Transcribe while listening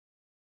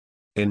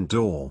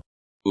Indoor.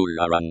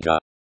 Ullaranga.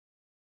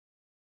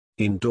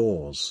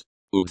 Indoors.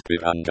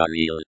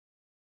 Udburangalil.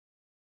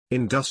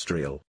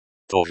 Industrial.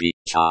 Tovi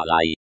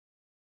chalai.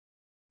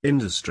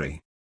 Industry.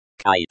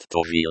 Kite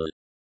tovil.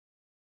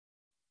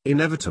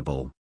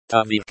 Inevitable.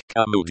 Tavik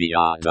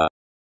kamudiada.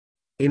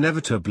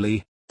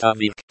 Inevitably.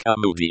 Tavik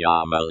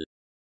kamudiamal.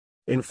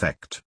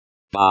 Infect.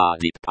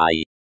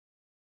 Badipai.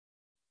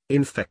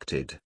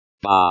 Infected.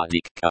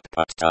 Badik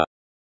kapata.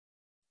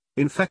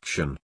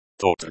 Infection.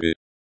 Totru.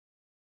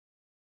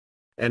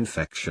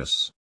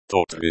 Infectious.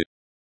 Totru.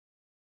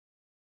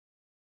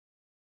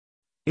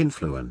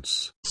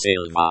 Influence.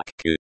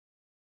 Selvaku.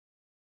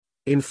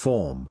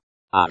 Inform.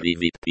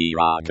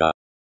 Arivipiraga.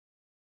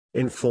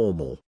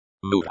 Informal.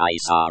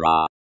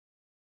 Muraisara.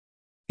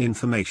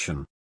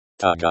 Information.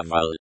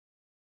 Tagaval.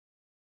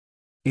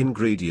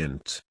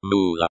 Ingredient.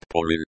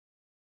 Mulapurul.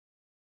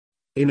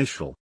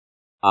 Initial.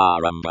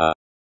 Aramba.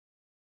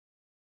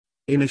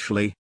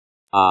 Initially.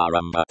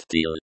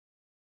 Arambatil.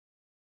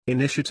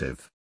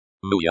 Initiative.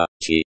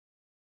 Muyachi.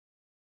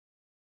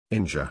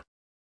 Injure.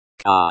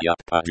 Kaya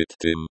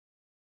padutum.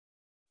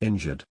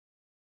 Injured.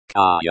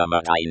 Kaya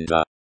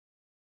marainda.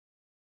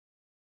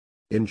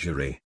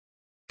 Injury.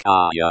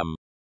 Kayam.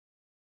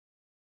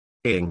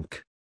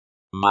 Ink.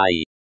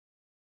 Mai.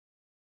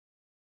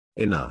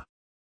 Inner.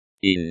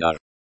 Inner.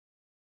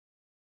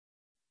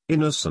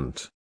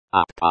 Innocent.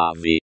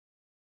 Apavi.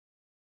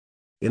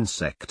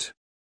 Insect.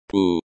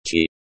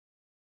 Puchi.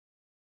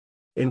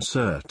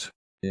 Insert.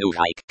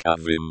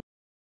 Nuhaikavum.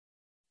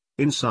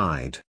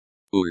 Inside.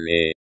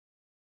 Ulle.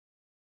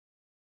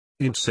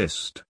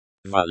 Insist.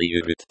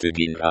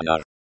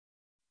 Valiuruttuginranar.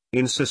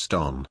 Insist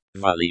on.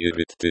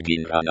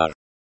 Valiuruttuginranar.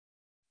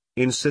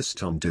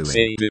 Insist on doing.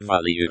 Seidu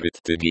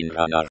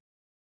valiuruttuginranar.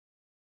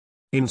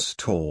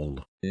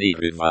 Install.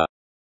 Niruva.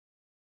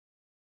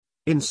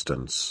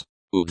 Instance.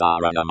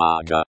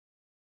 Udaranamaga.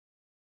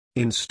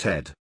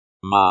 Instead.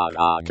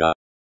 Maraga.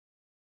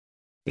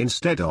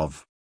 Instead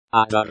of.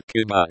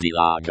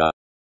 Adarkubadilaga.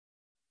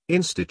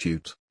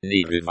 Institute.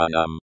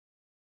 Niruvanam.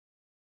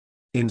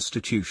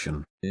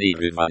 Institution.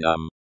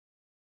 Niruvanam.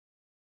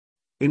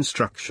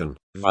 Instruction.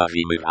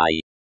 Varimurai.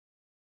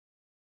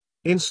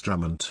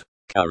 Instrument.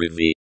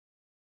 Karuvi.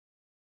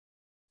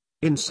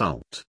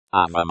 Insult.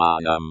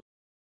 Avamanam.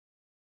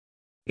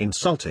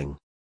 Insulting.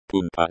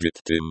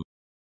 Pumpaduttum.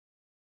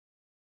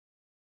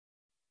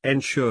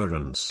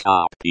 Insurance.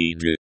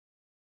 Kapidu.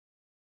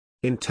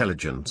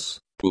 Intelligence.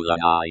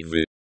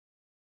 Pulanaivu.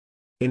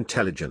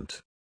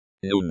 Intelligent.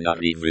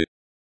 Nunnarivu.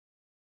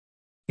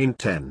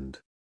 Intend.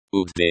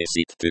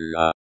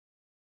 Udesittulla.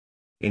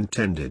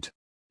 Intended.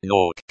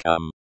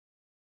 Notkam.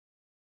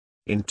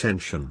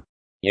 Intention.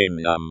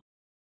 Yemnam.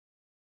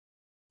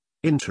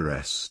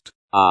 Interest.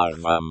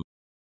 Arvam.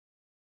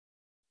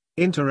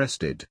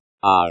 Interested.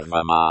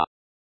 Arvama.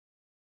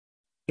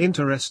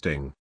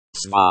 Interesting.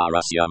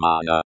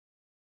 Svarasyamana.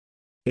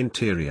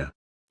 Interior.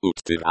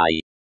 Utturai.